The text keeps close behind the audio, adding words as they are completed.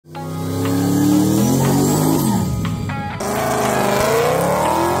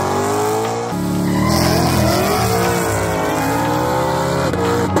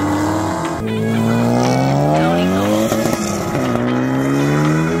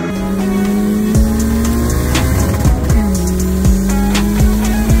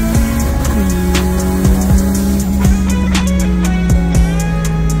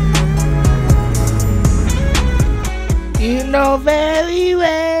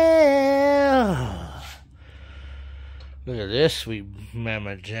Look at this sweet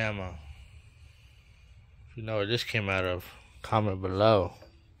mamma jamma. If you know where this came out of, comment below.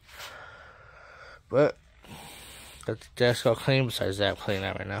 But got the desk all clean. Besides that, I'm cleaning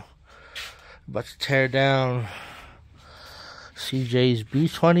out right now. About to tear down CJ's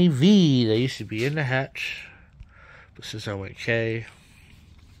B20V. They used to be in the hatch, but since I went K,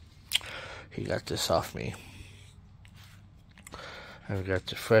 he got this off me. I've got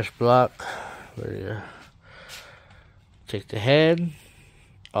the fresh block ready to take the head,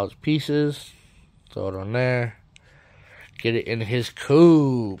 all the pieces, throw it on there, get it in his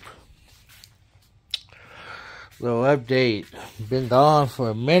coupe. Little update. Been gone for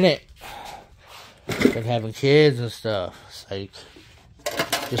a minute. Been having kids and stuff. Psych.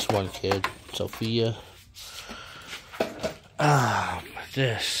 Just one kid, Sophia.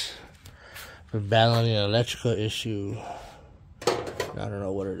 This. Been battling an electrical issue. I don't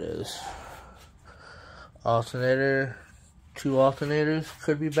know what it is. Alternator. 2 alternators.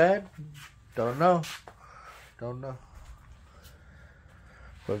 Could be bad. Don't know. We're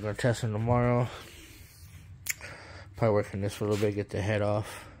going to test them tomorrow. Probably working this for a little bit. Get the head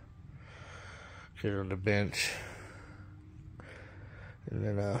off. Get it on the bench. And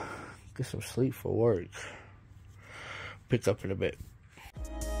then get some sleep for work. Pick up in a bit.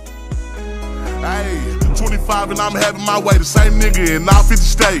 Hey, 25 and I'm having my way, the same nigga in all 50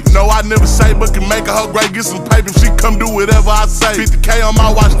 states. No, I never say, but can make a hoe great, get some paper if she come do whatever I say. 50K on my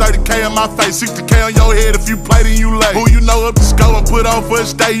watch, 30K on my face, 60K on your head if you play then you late. Who you know up to score and put on for a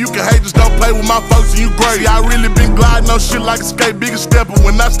stay, you can hate, just don't play with my folks and you great. See, I really been gliding on shit like a skate, bigger stepper,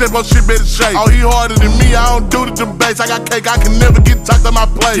 when I step on shit better shape. Oh, he harder than me, I don't do the debates, I got cake, I can never get talked on my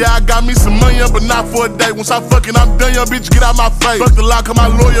plate. Yeah, I got me some money, but not for a day, once I fucking I'm done, young bitch, get out my face. Fuck the law, cause my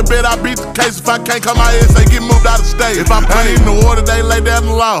lawyer bet I beat the case. If I can't come out here, say get moved out of state. If I put in the order, they lay down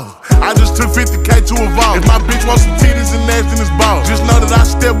the law. I just took 50K to evolve. If my bitch wants some titties and ass in his ball, just know that I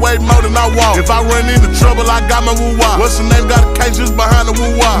step way more than I walk. If I run into trouble, I got my woo-wah. What's the name? Got a case just behind the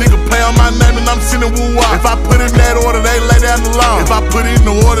woo-wah. Nigga play on my name and I'm sending woo-wah. If I put in that order, they lay down the law. If I put in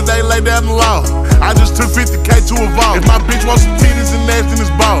the order, they lay down the law. I just took 50K to evolve. If my bitch wants some titties and ass in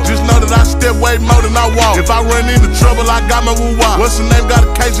his ball, just know that I step way more than I walk. If I run into trouble, I got my woo-wah. What's the name? Got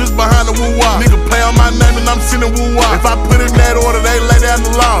a case just behind the woo-wah. Nigga play on my name and I'm sending woo-wah. If I put in that order, they lay down the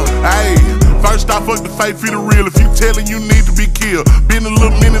law. Hey, first I fuck the fake, feel the real. If you tellin' you need to be killed. Been a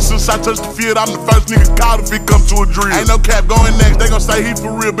little minute since I touched the field. I'm the first nigga called if it come to a drill. Ain't no cap going next, they gon' say he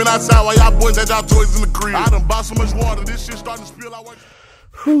for real. Been outside while y'all boys had y'all toys in the crib. I done bought so much water, this shit starting to spill. I work.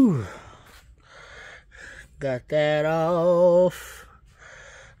 Whew. Got that off.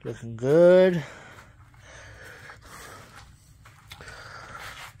 Looking good.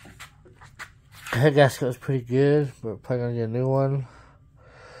 Head gasket was pretty good, but probably gonna get a new one.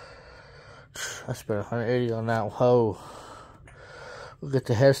 I spent 180 on that. Whoa. We'll get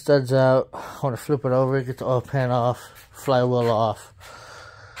the head studs out. I want to flip it over, get the oil pan off, flywheel off,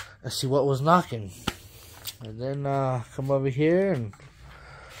 and see what was knocking. And then come over here and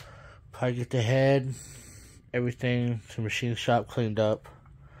probably get the head, everything to machine shop cleaned up.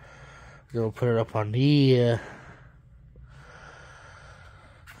 Then we'll put it up on the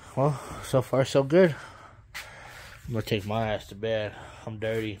well, so far so good. I'm gonna take my ass to bed. I'm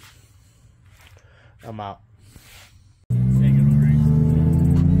dirty. I'm out.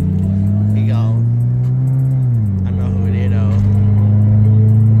 He gone. I know who it is though.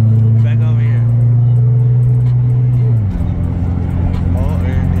 Back over here. Oh,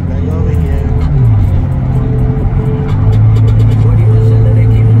 and back over here.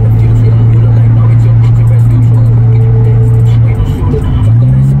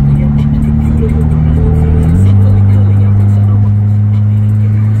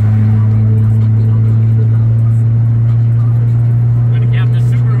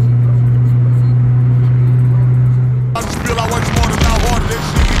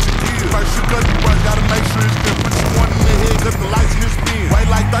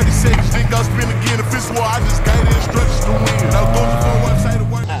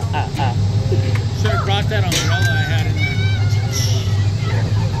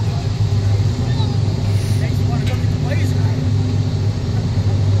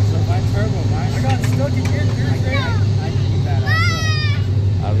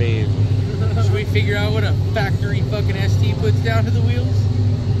 Figure out what a factory fucking ST puts down to the wheels.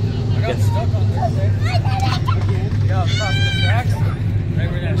 I got stuck on Thursday. Yeah, across the tracks.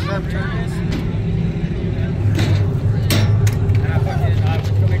 Right where that sharp turn is. And I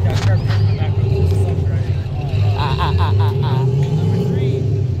fucking go make that sharp turn in the back road. This is something right. Number 3.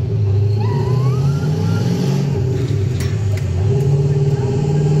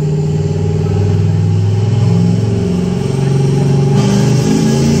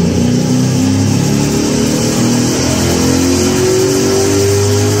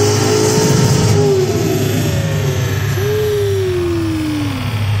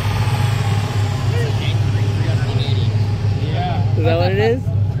 what it is?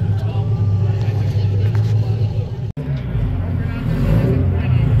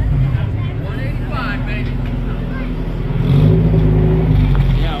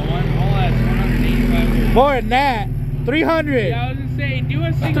 More than that. 300. Yeah, I was gonna say, do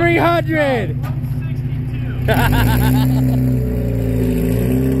a single. 300.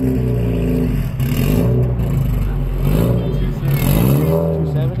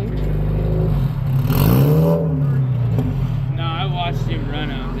 270. No, I watched him run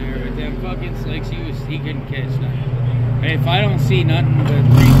out there with them fucking slicks. He couldn't catch nothing. And if I don't see nothing but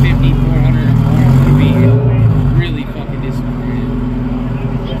 350, 400 or more, I'm gonna be really fucking disappointed.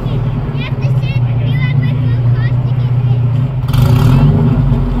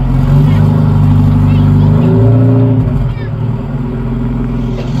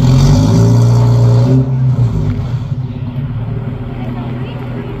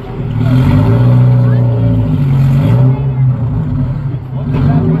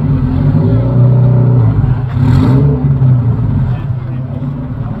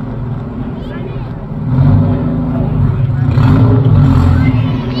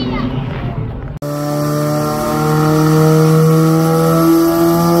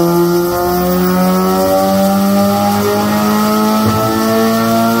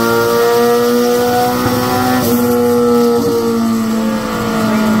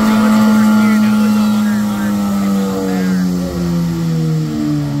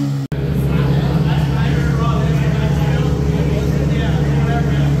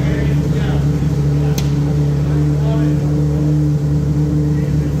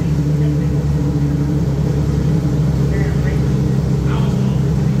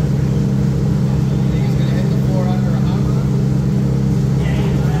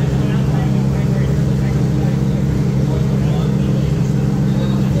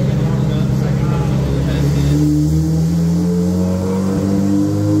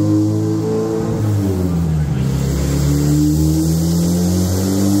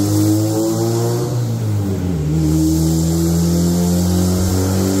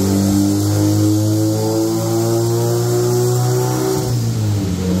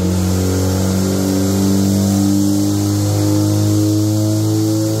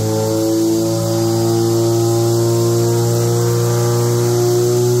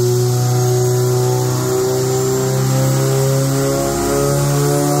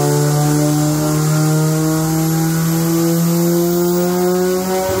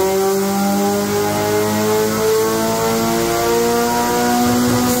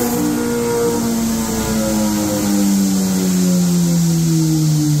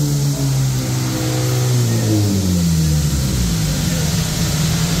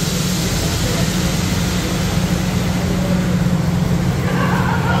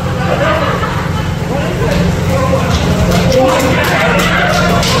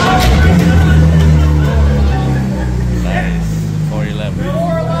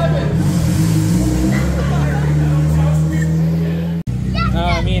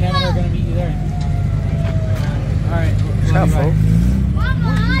 Shuffle.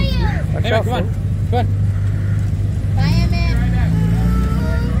 Hey, come on. Come on. Bye, Emmett.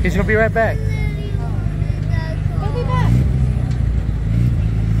 He's gonna be right back. He'll be back.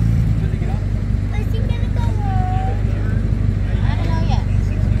 Is he gonna go? I don't know yet.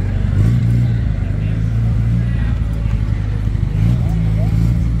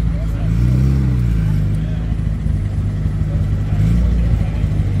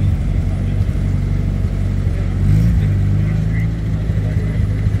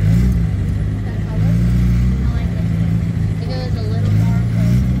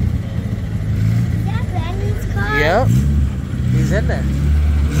 Yep, he's in there.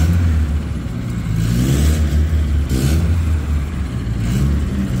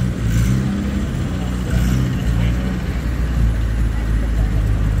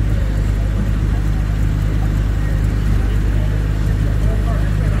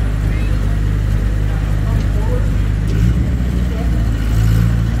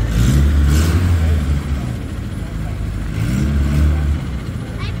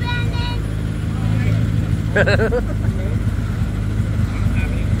 Hi, Brandon.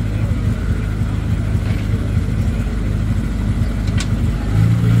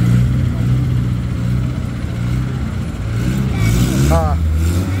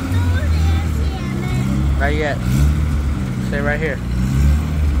 Not yet. Stay right here.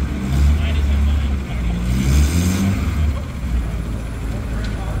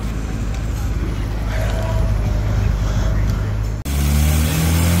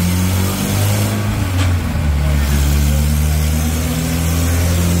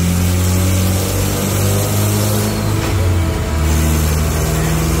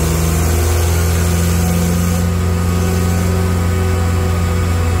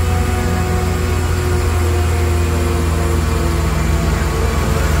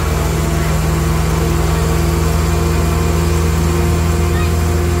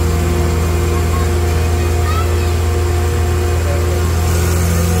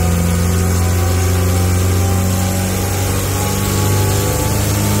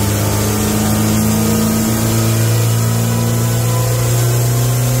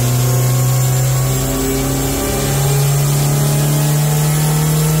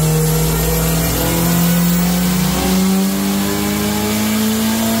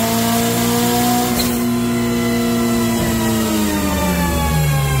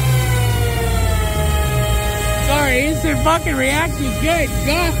 fucking reacting good.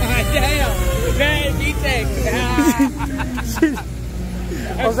 God damn. That VTEC.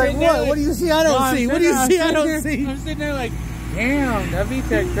 I was like, what? What do you see? I don't see. What do you see? I don't see. I'm sitting there like, damn, that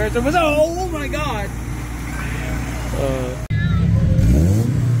VTEC cursor was, oh my God.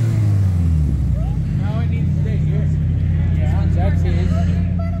 Now I need to stay here. Yeah, that's it.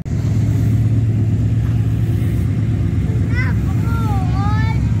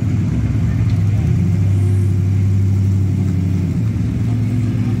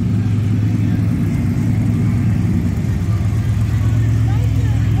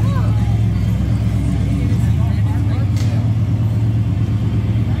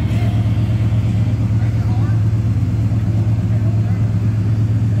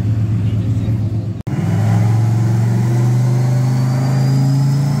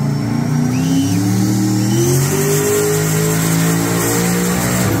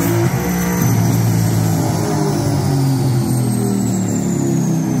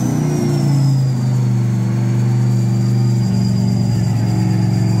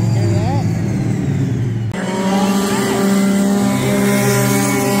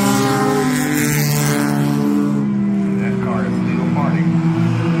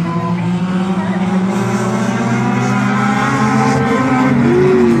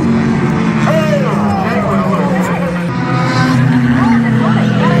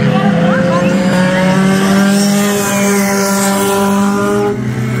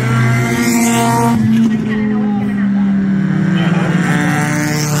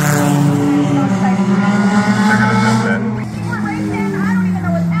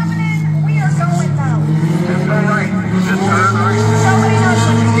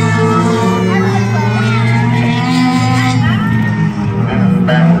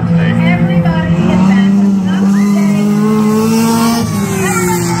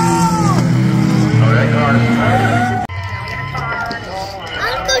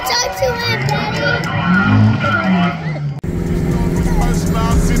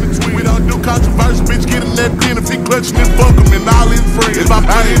 Clutching and fuck him and all his friends. If I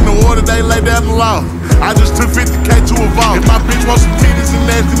put in the order, they lay down the law. I just took 50K to a vault. If my bitch wants some titties and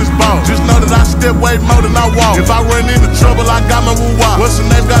ass in his ball, just know that I step way more than I walk. If I run into trouble, I got my woo-wah. What's the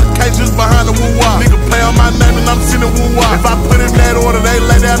name? Got a case just behind the woo-wah. Nigga play on my name and I'm sending woo-wah. If I put in that order, they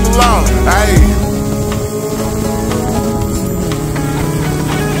lay down the law. Ayy.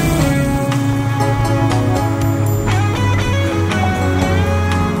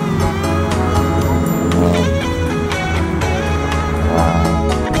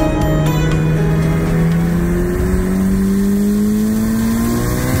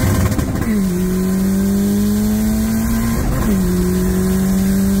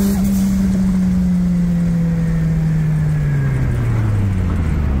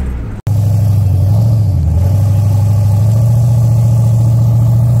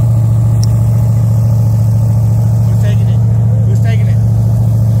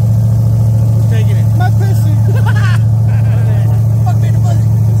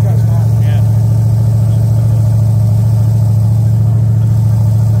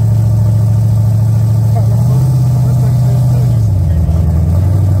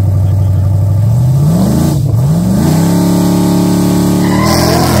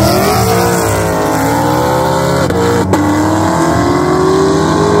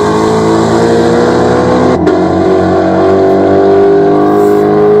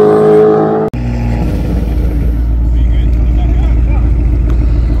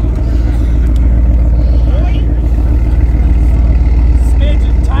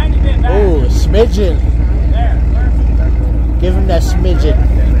 Smidgen. Give him that smidgen.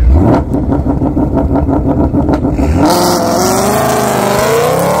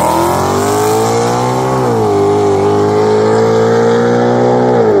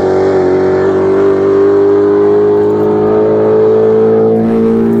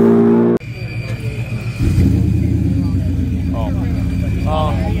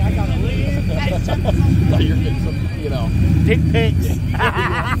 You're getting some, you know, Dick pics.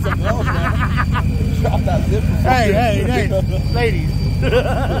 something else, man. Drop that zip. Hey, ladies. It'll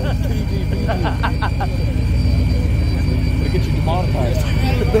get you demonetized.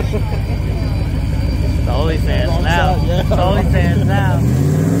 The OnlyFans now. Yeah. The OnlyFans now.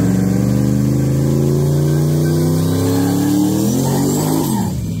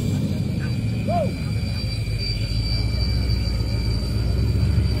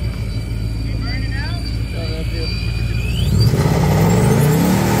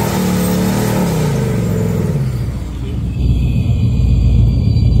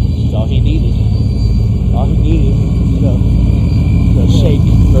 All he needed, you know, the shake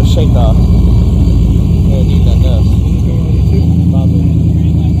off. Yeah, need nothing else.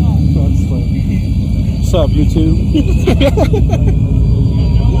 What's up, YouTube?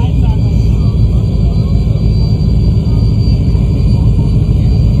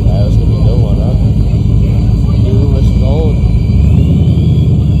 That's gonna be a good one, huh? Blue versus gold.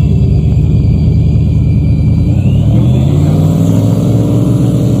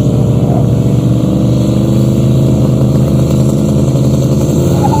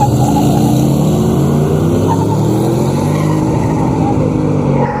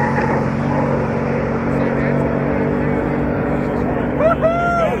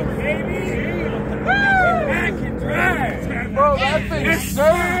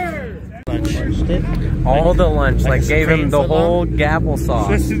 All the lunch, like gave him the whole gapple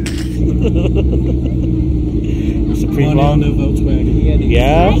sauce. Supreme long Volkswagen.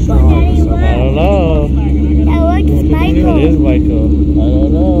 Yeah? I don't know. That looks Michael. It is Michael. I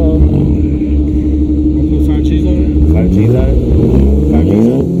don't know. Put 5 cheese on it? 5 cheese on it? 5 cheese on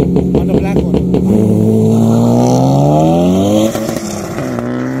it? On the black one.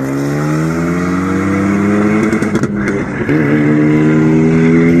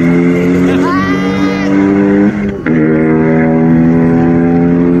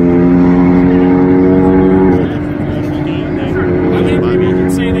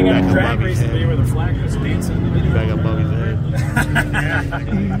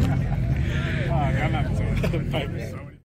 I'm not